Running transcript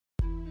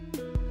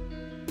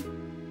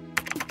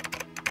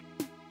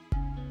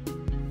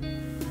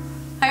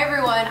Hi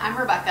everyone, I'm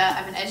Rebecca.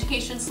 I'm an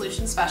Education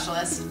Solutions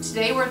Specialist.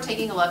 Today we're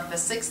taking a look at the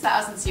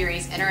 6000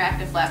 series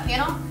interactive flat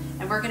panel,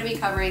 and we're going to be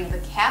covering the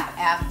KAPP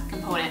App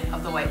component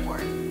of the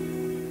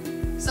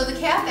whiteboard. So the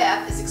KAPP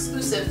App is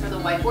exclusive for the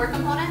whiteboard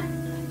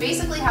component.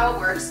 Basically how it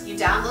works, you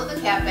download the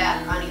KAPP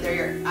App on either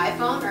your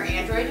iPhone or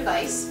Android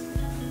device.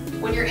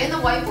 When you're in the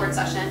whiteboard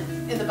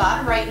session, in the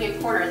bottom right hand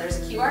corner there's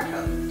a QR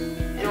code.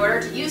 In order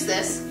to use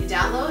this, you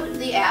download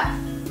the app.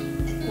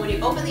 When you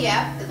open the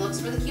app, it looks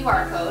for the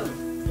QR code.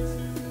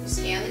 You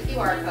scan the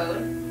QR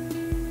code,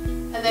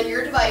 and then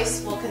your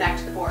device will connect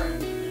to the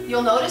board.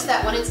 You'll notice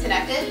that when it's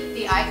connected,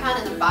 the icon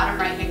in the bottom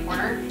right hand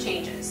corner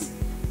changes.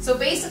 So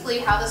basically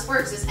how this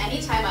works is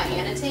anytime I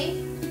annotate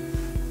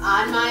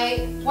on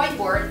my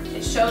whiteboard,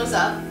 it shows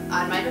up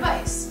on my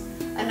device.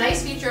 A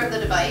nice feature of the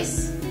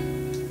device,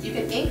 you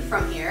can ink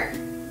from here,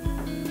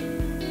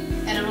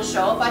 and it will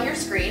show up on your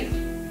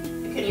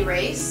screen. You can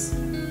erase.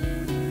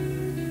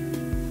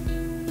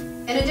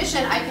 In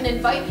addition, I can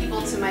invite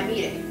people to my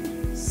meeting.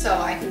 So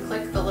I can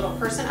click the little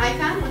person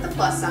icon with the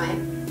plus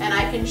sign, and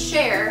I can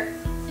share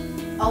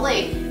a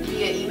link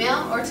via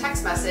email or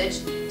text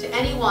message to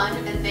anyone,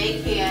 and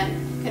they can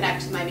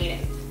connect to my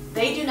meeting.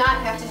 They do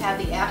not have to have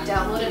the app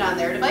downloaded on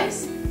their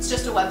device. It's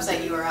just a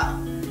website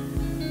URL.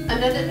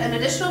 An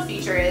additional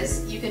feature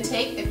is you can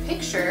take a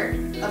picture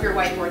of your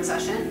whiteboard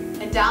session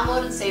and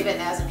download and save it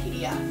as a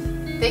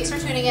PDF. Thanks for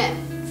tuning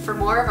in. For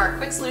more of our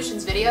Quick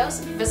Solutions videos,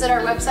 visit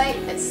our website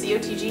at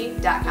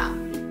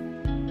cotg.com.